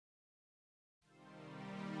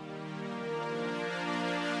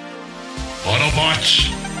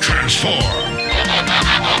Autobots, transform!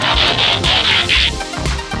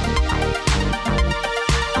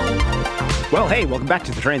 Well, hey, welcome back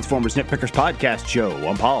to the Transformers Nitpickers Podcast Show.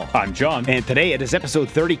 I'm Paul. I'm John. And today it is episode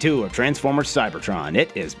 32 of Transformers Cybertron.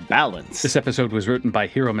 It is Balance. This episode was written by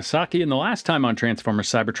Hiro Masaki, and the last time on Transformers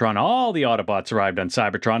Cybertron, all the Autobots arrived on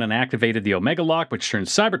Cybertron and activated the Omega Lock, which turns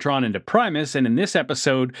Cybertron into Primus, and in this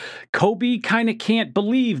episode, Kobe kind of can't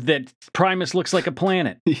believe that Primus looks like a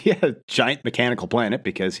planet. Yeah, giant mechanical planet,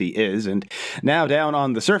 because he is. And now down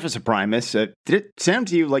on the surface of Primus, did it sound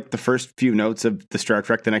to you like the first few notes of the Star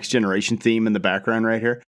Trek The Next Generation theme in the background right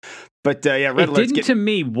here? But yeah, Red It didn't to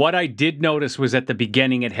me. What I did notice was at the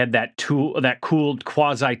beginning it had that cool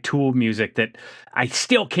quasi-Tool music that I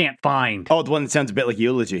still can't find. Oh, the one that sounds a bit like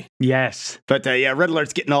Eulogy. Yes. But yeah, Red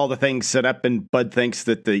Alert's getting all the things set up, and Bud thinks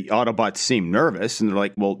that the Autobots seem nervous, and they're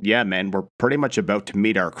like, well, yeah, man, we're pretty much about to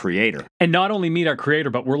meet our creator. And not only meet our creator,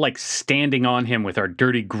 but we're like standing on him with our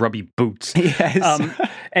dirty, grubby boots. Yes.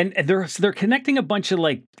 And they're connecting a bunch of,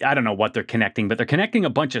 like, I don't know what they're connecting, but they're connecting a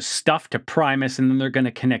bunch of stuff to Primus, and then they're going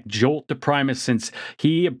to connect Jolt to Primus, since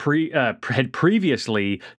he had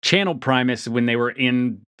previously channeled Primus when they were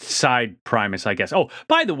inside Primus, I guess. Oh,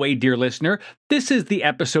 by the way, dear listener, this is the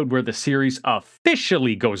episode where the series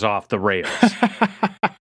officially goes off the rails.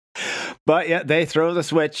 But yeah, they throw the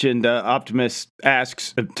switch, and Optimus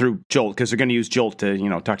asks through Jolt, because they're going to use Jolt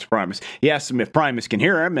to, talk to Primus. He asks him if Primus can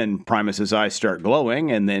hear him, and Primus's eyes start glowing,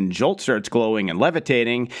 and then Jolt starts glowing and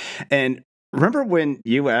levitating. And remember when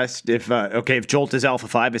you asked if Jolt is Alpha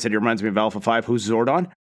 5, I said he reminds me of Alpha 5, who's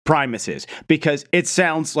Zordon? Primus is, because it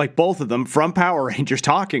sounds like both of them from Power Rangers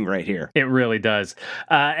talking right here. It really does.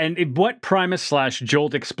 What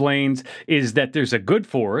Primus/Jolt explains is that there's a good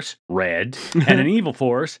force, red, and an evil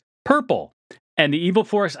force, purple. And the evil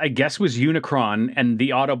force, I guess, was Unicron, and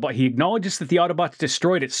the Autobot. He acknowledges that the Autobots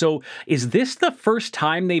destroyed it. So, is this the first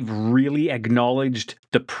time they've really acknowledged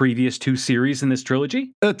the previous two series in this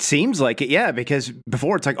trilogy? It seems like it, yeah, because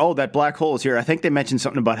before it's like, oh, that black hole is here. I think they mentioned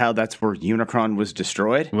something about how that's where Unicron was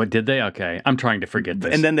destroyed. What did they? Okay, I'm trying to forget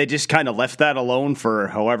this. And then they just kind of left that alone for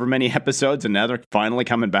however many episodes, and now they're finally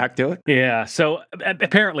coming back to it. Yeah. So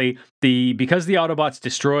apparently, because the Autobots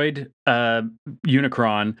destroyed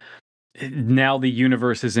Unicron. Now the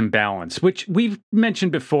universe is in balance, which we've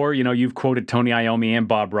mentioned before. You've quoted Tony Iommi and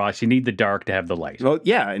Bob Ross. You need the dark to have the light. Well,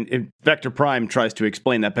 yeah, and Vector Prime tries to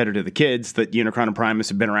explain that better to the kids, that Unicron and Primus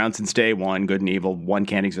have been around since day one, good and evil. One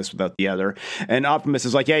can't exist without the other. And Optimus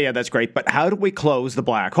is like, yeah, that's great, but how do we close the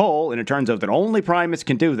black hole? And it turns out that only Primus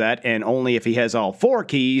can do that, and only if he has all four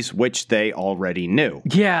keys, which they already knew.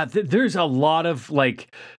 Yeah, there's a lot of,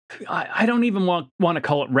 I don't even want to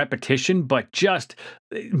call it repetition, but just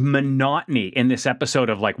monotony in this episode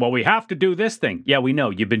of we have to do this thing. Yeah, we know.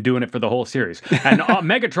 You've been doing it for the whole series. And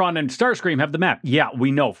Megatron and Starscream have the map. Yeah,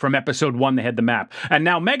 we know. From episode 1, they had the map. And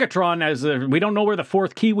now Megatron, we don't know where the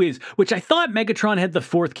fourth key is, which I thought Megatron had the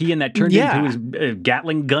fourth key and that turned into his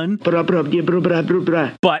Gatling gun. But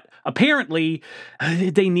apparently,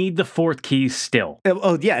 they need the fourth key still.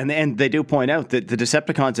 Oh, yeah, and they do point out that the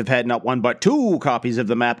Decepticons have had not one but two copies of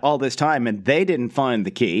the map all this time, and they didn't find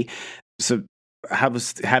the key. So how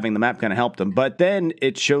was having the map going to help them? But then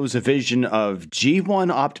it shows a vision of G1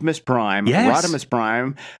 Optimus Prime, Rodimus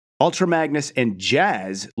Prime, Ultra Magnus, and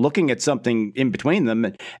Jazz looking at something in between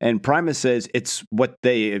them, and Primus says it's what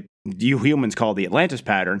you humans call the Atlantis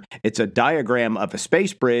pattern. It's a diagram of a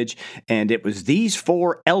space bridge, and it was these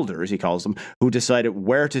four elders, he calls them, who decided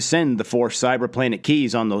where to send the four cyberplanet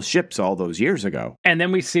keys on those ships all those years ago. And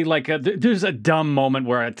then we see there's a dumb moment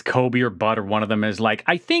where it's Kobe or Bud or one of them is like,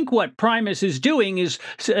 I think what Primus is doing is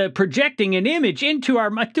projecting an image into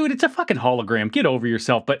our... Dude, it's a fucking hologram. Get over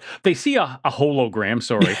yourself. But they see a hologram,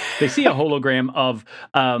 sorry. They see a hologram of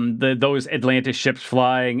those Atlantis ships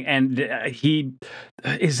flying, and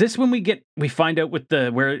is this when we find out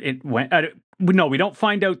where it went? No, we don't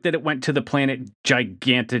find out that it went to the planet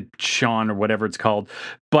Gigantachon or whatever it's called.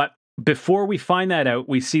 But before we find that out,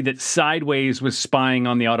 we see that Sideways was spying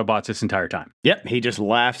on the Autobots this entire time. Yep, he just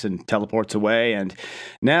laughs and teleports away, and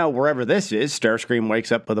now wherever this is, Starscream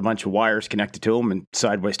wakes up with a bunch of wires connected to him, and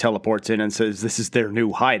Sideways teleports in and says this is their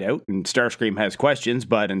new hideout, and Starscream has questions,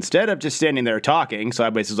 but instead of just standing there talking,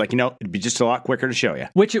 Sideways is like, it'd be just a lot quicker to show you.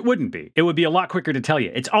 Which it wouldn't be. It would be a lot quicker to tell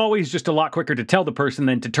you. It's always just a lot quicker to tell the person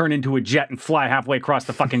than to turn into a jet and fly halfway across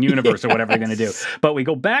the fucking universe or whatever they're going to do. But we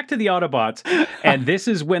go back to the Autobots, and this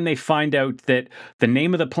is when they find out that the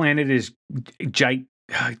name of the planet is Gigantian?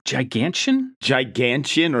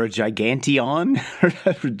 Gigantian or Gigantion?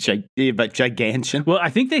 But Gigantian? Well, I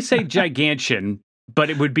think they say Gigantian, but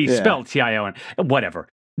it would be spelled Tion. Whatever.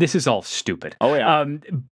 This is all stupid. Oh, yeah.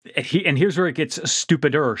 and here's where it gets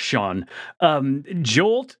stupider, Sean.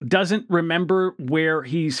 Jolt doesn't remember where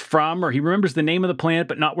he's from, or he remembers the name of the planet,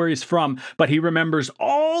 but not where he's from. But he remembers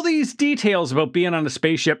all these details about being on a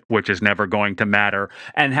spaceship, which is never going to matter,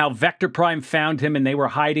 and how Vector Prime found him and they were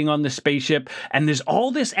hiding on the spaceship. And there's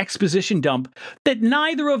all this exposition dump that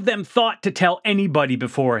neither of them thought to tell anybody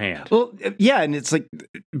beforehand. Well, yeah, and it's like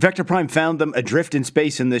Vector Prime found them adrift in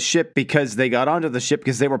space in this ship because they got onto the ship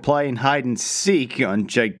because they were playing hide and seek on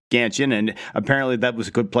Gigantian, and apparently that was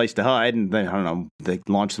a good place to hide, and they, I don't know, they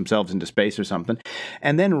launched themselves into space or something.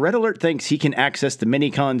 And then Red Alert thinks he can access the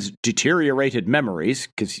Minicon's deteriorated memories,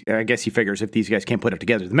 because I guess he figures if these guys can't put it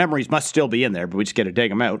together, the memories must still be in there, but we just got to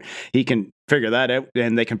dig them out. He can figure that out,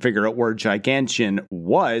 and they can figure out where Gigantian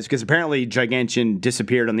was, because apparently Gigantian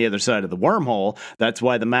disappeared on the other side of the wormhole. That's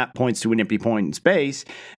why the map points to an empty point in space,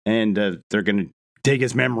 and they're going to dig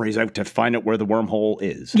his memories out to find out where the wormhole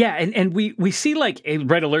is. Yeah, and we see like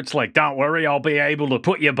Red Alert's like, don't worry, I'll be able to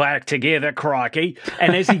put you back together, Crocky.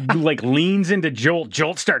 And as he like leans into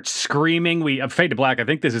Jolt starts screaming. We fade to black. I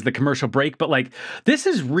think this is the commercial break, but like this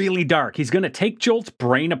is really dark. He's gonna take Jolt's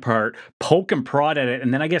brain apart, poke and prod at it,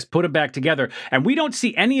 and then I guess put it back together. And we don't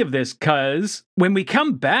see any of this because when we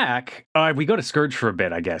come back, we go to Scourge for a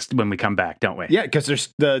bit, I guess, when we come back, don't we? Yeah, because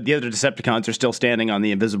there's the other Decepticons are still standing on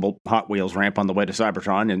the invisible Hot Wheels ramp on the way to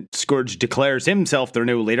Cybertron, and Scourge declares himself their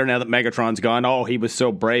new leader now that Megatron's gone. Oh, he was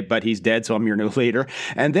so brave, but he's dead, so I'm your new leader.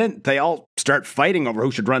 And then they all start fighting over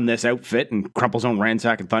who should run this outfit, and Crumplezone,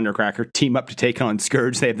 Ransack, and Thundercracker team up to take on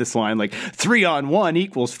Scourge. They have this line like 3-on-1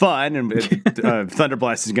 equals fun, and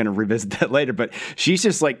Thunderblast is going to revisit that later, but she's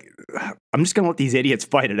just like, I'm just going to let these idiots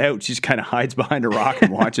fight it out. She just kind of hides behind a rock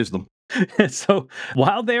and watches them. So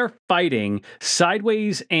while they're fighting,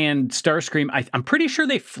 Sideways and Starscream, I'm pretty sure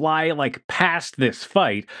they fly like past this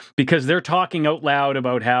fight because they're talking out loud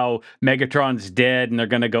about how Megatron's dead and they're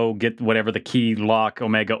going to go get whatever the key lock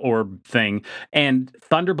Omega Orb thing. And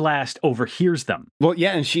Thunderblast overhears them. Well,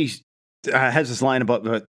 yeah, and she has this line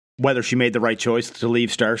about whether she made the right choice to leave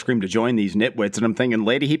Starscream to join these nitwits. And I'm thinking,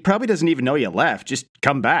 lady, he probably doesn't even know you left. Just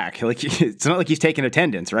come back. Like, it's not like he's taking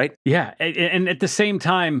attendance, right? Yeah. And at the same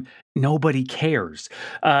time, nobody cares.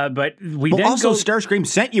 But we also Starscream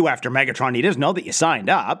sent you after Megatron. He doesn't know that you signed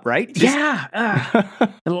up, right? Yeah.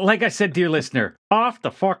 Like I said, dear listener, off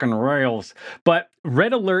the fucking rails. But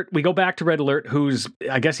Red Alert, we go back to Red Alert, who's,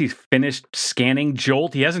 I guess he's finished scanning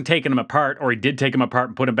Jolt. He hasn't taken him apart, or he did take him apart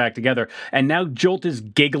and put him back together. And now Jolt is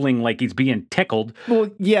giggling like he's being tickled.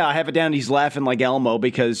 Well, yeah, I have it down. He's laughing like Elmo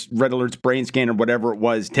because Red Alert's brain scan or whatever it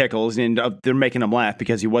was tickles, and they're making him laugh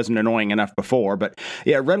because he wasn't annoying enough before. But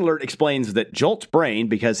yeah, Red Alert explains that Jolt's brain,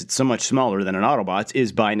 because it's so much smaller than an Autobot's,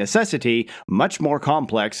 is by necessity much more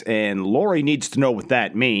complex, and Lori needs to know what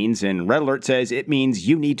that means. And Red Alert says it means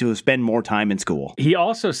you need to spend more time in school. He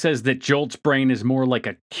also says that Jolt's brain is more like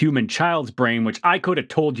a human child's brain, which I could have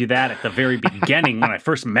told you that at the very beginning when I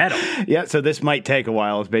first met him. Yeah, so this might take a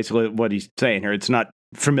while, is basically what he's saying here. It's not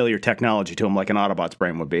familiar technology to him like an Autobot's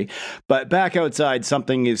brain would be. But back outside,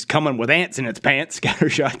 something is coming with ants in its pants,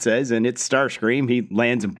 Scattershot says, and it's Starscream. He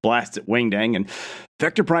lands and blasts at Wingdang, and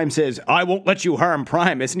Vector Prime says, I won't let you harm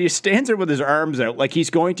Primus, and he stands there with his arms out like he's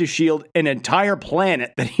going to shield an entire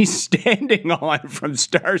planet that he's standing on from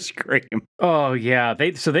Starscream. Oh, yeah.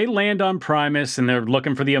 They land on Primus, and they're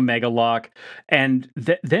looking for the Omega Lock, and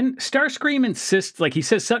then Starscream insists, like he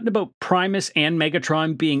says something about Primus and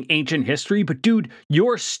Megatron being ancient history, but dude,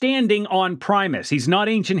 you're standing on Primus. He's not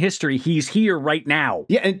ancient history. He's here right now.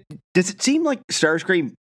 Yeah, and does it seem like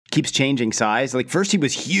Starscream keeps changing size? Like first he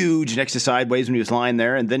was huge next to Sideways when he was lying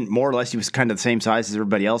there, and then more or less he was kind of the same size as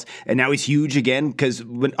everybody else, and now he's huge again because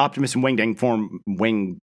when Optimus and Wingdang form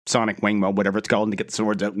Sonic Wing Mode, whatever it's called, and to get the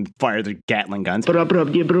swords out and fire the Gatling guns. But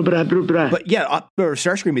yeah,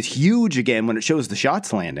 Starscream is huge again when it shows the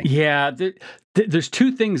shots landing. Yeah, there's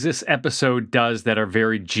two things this episode does that are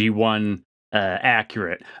very G1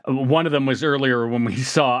 accurate. One of them was earlier when we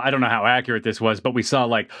saw, I don't know how accurate this was, but we saw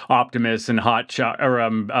like Optimus and Hotshot or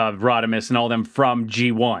Rodimus and all them from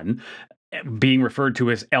G1 being referred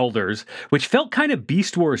to as elders, which felt kind of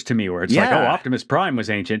Beast Wars to me, where it's like, oh, Optimus Prime was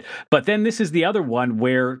ancient. But then this is the other one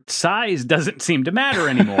where size doesn't seem to matter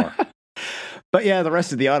anymore. But yeah, the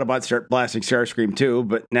rest of the Autobots start blasting Starscream too,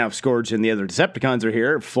 but now Scourge and the other Decepticons are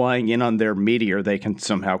here, flying in on their meteor they can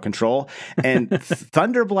somehow control, and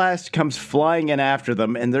Thunderblast comes flying in after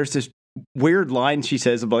them, and there's this weird line she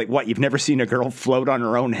says about, like, what, you've never seen a girl float on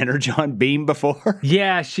her own energon beam before?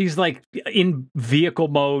 Yeah, she's like in vehicle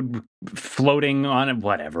mode, floating on it,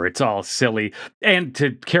 whatever. It's all silly. And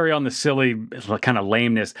to carry on the silly kind of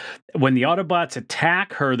lameness, when the Autobots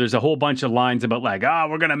attack her, there's a whole bunch of lines about like,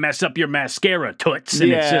 we're going to mess up your mascara, toots.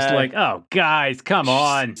 And it's just like, oh, guys, come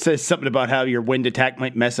on. Says something about how your wind attack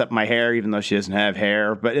might mess up my hair, even though she doesn't have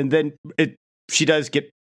hair. And then she does get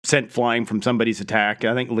sent flying from somebody's attack.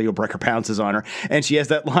 I think Leo Brecker pounces on her, and she has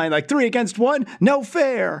that line like, 3 against 1, no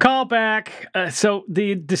fair. Call back. So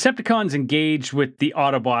the Decepticons engage with the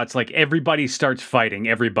Autobots, like everybody starts fighting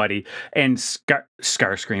everybody, and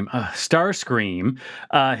Starscream,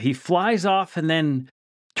 he flies off and then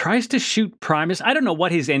tries to shoot Primus. I don't know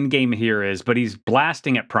what his end game here is, but he's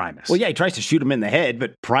blasting at Primus. Well, yeah, he tries to shoot him in the head,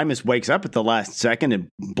 but Primus wakes up at the last second and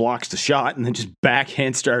blocks the shot and then just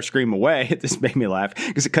backhands Starscream away. This made me laugh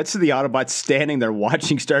because it cuts to the Autobots standing there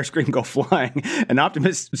watching Starscream go flying, and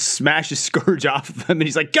Optimus smashes Scourge off of him, and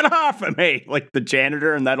he's like, get off of me! Like the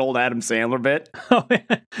janitor in that old Adam Sandler bit.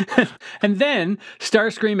 And then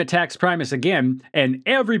Starscream attacks Primus again, and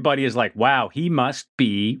everybody is like, wow, he must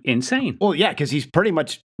be insane. Well, yeah, because he's pretty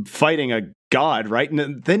much fighting a god, right?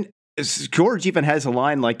 And then George even has a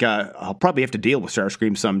line like, I'll probably have to deal with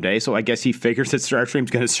Starscream someday, so I guess he figures that Starscream's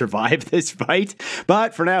going to survive this fight.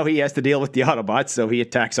 But for now, he has to deal with the Autobots, so he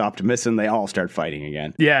attacks Optimus, and they all start fighting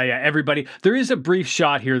again. Yeah, everybody. There is a brief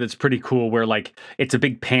shot here that's pretty cool where, like, it's a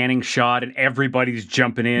big panning shot, and everybody's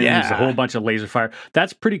jumping in, and there's a whole bunch of laser fire.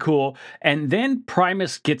 That's pretty cool. And then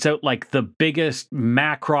Primus gets out, like, the biggest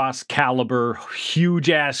Macross caliber,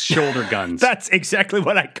 huge-ass shoulder guns. That's exactly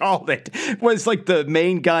what I called it. It was like the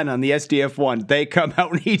main gun on the SDF-1. They come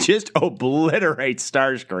out and he just obliterates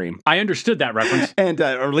Starscream. I understood that reference. And,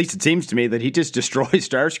 or at least it seems to me that he just destroys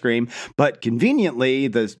Starscream. But conveniently,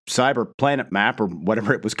 the Cyber Planet map, or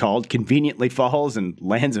whatever it was called, conveniently falls and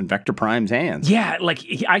lands in Vector Prime's hands. Yeah, like,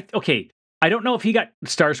 I don't know if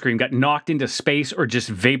Starscream got knocked into space or just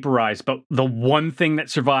vaporized, but the one thing that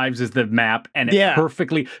survives is the map, and it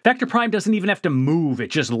perfectly... Vector Prime doesn't even have to move. It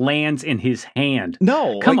just lands in his hand.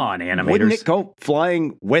 No. Come on, animators. Wouldn't it go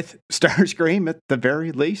flying with Starscream at the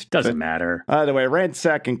very least? Doesn't matter. The way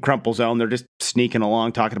Ransack and Crumple Zone, they're just sneaking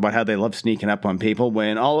along, talking about how they love sneaking up on people,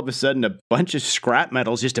 when all of a sudden a bunch of scrap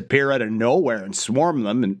metals just appear out of nowhere and swarm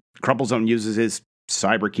them, and Crumple Zone uses his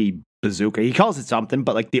cyber key bazooka. He calls it something,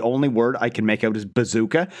 but like the only word I can make out is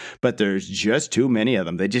bazooka, but there's just too many of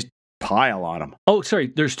them. They just pile on them. Oh,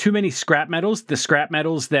 sorry. There's too many scrap metals. The scrap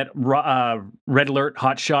metals that Red Alert,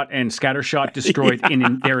 Hotshot, and Scattershot destroyed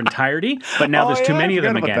in their entirety, but now there's too many of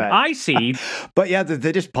them again. I see. But yeah,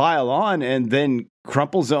 they just pile on, and then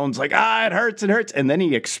Crumple Zone's like, it hurts, and then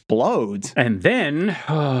he explodes. And then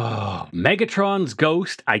Megatron's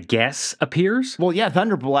ghost, I guess, appears. Well, yeah,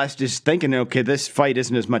 Thunderblast is thinking, okay, this fight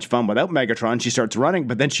isn't as much fun without Megatron. She starts running,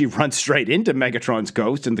 but then she runs straight into Megatron's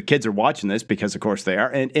ghost, and the kids are watching this because, of course, they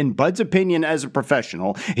are. And in Bud's opinion as a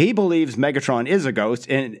professional, he believes Megatron is a ghost,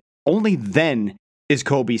 and only then is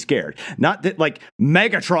Kobe scared. Not that, like,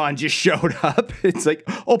 Megatron just showed up. It's like,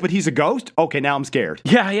 oh, but he's a ghost? Okay, now I'm scared.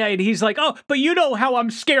 Yeah, and he's like, oh, but you know how I'm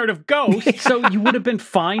scared of ghosts. Yeah. So you would have been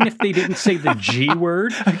fine if they didn't say the G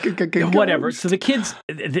word. Whatever. So the kids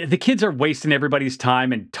are wasting everybody's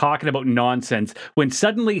time and talking about nonsense when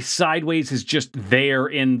suddenly Sideways is just there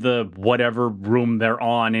in the whatever room they're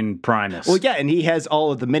on in Primus. Well, yeah, and he has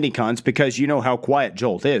all of the minicons because you know how quiet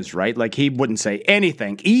Jolt is, right? Like, he wouldn't say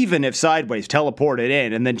anything, even if Sideways teleported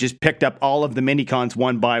in and then just picked up all of the minicons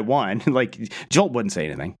one by one. Like, Jolt wouldn't say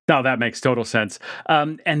anything. No, that makes total sense.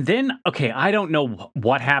 And then, okay, I don't know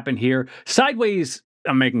what happened here. Sideways,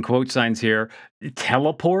 I'm making quote signs here,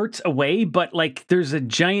 teleports away, but like there's a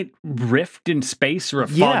giant rift in space or a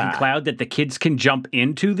foggy cloud that the kids can jump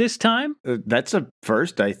into this time. That's a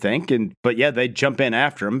first, I think. But yeah, they jump in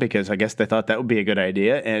after him because I guess they thought that would be a good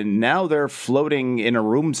idea. And now they're floating in a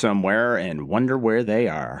room somewhere and wonder where they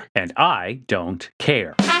are. And I don't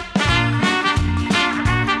care.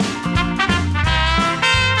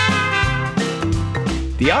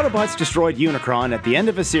 The Autobots destroyed Unicron at the end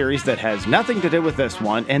of a series that has nothing to do with this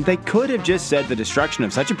one, and they could have just said the destruction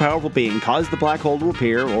of such a powerful being caused the black hole to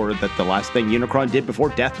appear, or that the last thing Unicron did before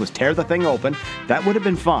death was tear the thing open. That would have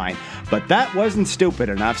been fine, but that wasn't stupid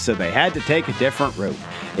enough, so they had to take a different route.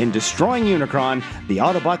 In destroying Unicron, the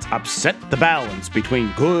Autobots upset the balance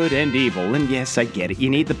between good and evil, and yes, I get it.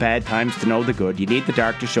 You need the bad times to know the good. You need the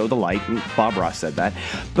dark to show the light, and Bob Ross said that.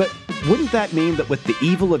 But wouldn't that mean that with the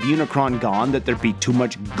evil of Unicron gone, that there'd be too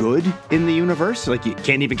much good in the universe? Like, you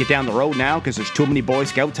can't even get down the road now because there's too many Boy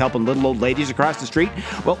Scouts helping little old ladies across the street?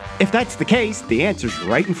 Well, if that's the case, the answer's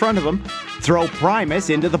right in front of them. Throw Primus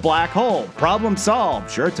into the black hole. Problem solved.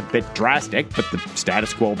 Sure, it's a bit drastic, but the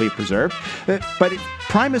status quo will be preserved. But if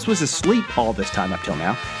Primus was asleep all this time up till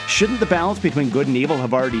now, shouldn't the balance between good and evil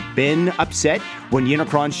have already been upset when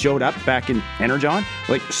Unicron showed up back in Energon?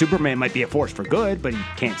 Like, Superman might be a force for good, but he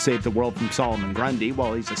can't save the world from Solomon Grundy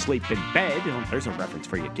while he's asleep in bed. Oh, there's a reference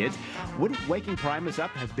for you kids. Wouldn't waking Primus up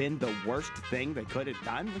have been the worst thing they could have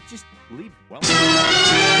done? Let's just leave well.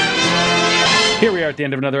 Here we are at the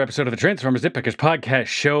end of another episode of the Transformers Nitpickers podcast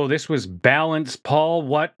show. This was Balance. Paul,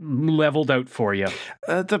 what leveled out for you?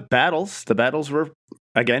 The battles were,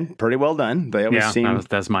 again, pretty well done. They always seem...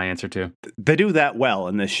 that's my answer too. They do that well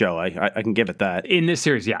in this show. I can give it that. In this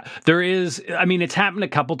series, yeah. There is, I mean, it's happened a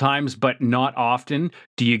couple times, but not often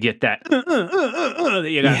do you get that that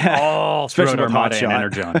you got all throughout Armada and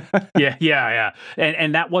Energon. Yeah.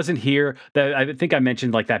 And that wasn't here. I think I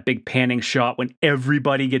mentioned like that big panning shot when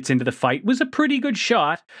everybody gets into the fight was a pretty good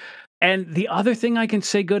shot. And the other thing I can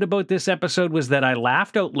say good about this episode was that I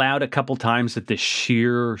laughed out loud a couple times at the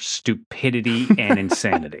sheer stupidity and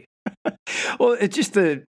insanity. Well, it's just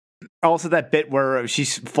also that bit where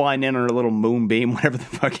she's flying in on her little moonbeam, whatever the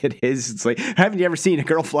fuck it is. It's like, haven't you ever seen a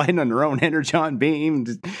girl flying on her own Energon beam?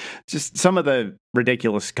 Just some of the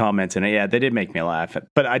ridiculous comments in it. Yeah, they did make me laugh,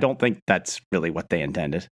 but I don't think that's really what they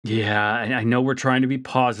intended. Yeah, I know we're trying to be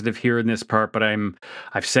positive here in this part, but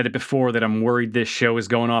I've said it before that I'm worried this show is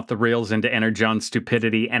going off the rails into Energon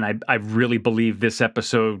stupidity, and I really believe this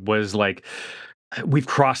episode was like, we've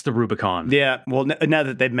crossed the Rubicon. Yeah, well, now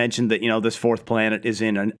that they've mentioned that, this fourth planet is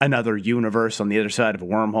in another universe on the other side of a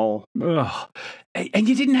wormhole. Ugh. And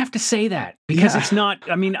you didn't have to say that because it's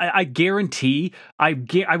not, I mean, I guarantee, I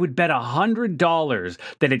would bet $100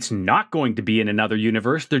 that it's not going to be in another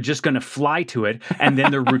universe. They're just going to fly to it, and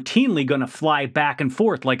then they're routinely going to fly back and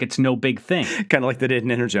forth like it's no big thing. Kind of like they did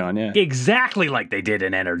in Energon, yeah. Exactly like they did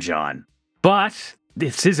in Energon. But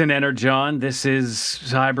this isn't Energon, this is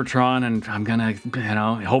Cybertron, and I'm gonna,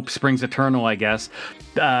 hope springs eternal, I guess.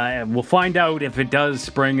 We'll find out if it does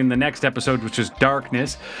spring in the next episode, which is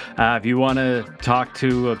Darkness. If you want to talk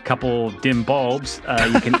to a couple dim bulbs,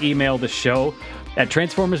 you can email the show at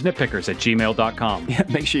transformersnitpickers@gmail.com. Yeah,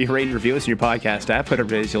 make sure you rate and review us in your podcast app,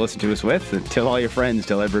 whatever it is you listen to us with, and tell all your friends,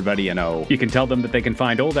 tell everybody you know. You can tell them that they can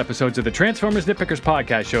find old episodes of the Transformers Nitpickers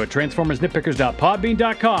podcast show at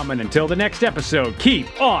transformersnitpickers.podbean.com, and until the next episode,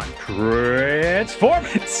 keep on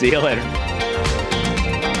transforming. See you later.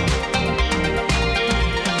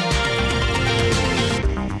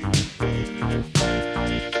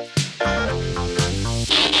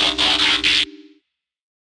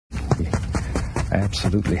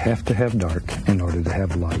 Absolutely have to have dark in order to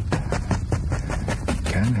have light.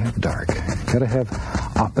 Gotta have dark. Gotta have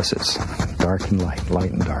opposites, dark and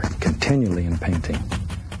light and dark, continually in painting.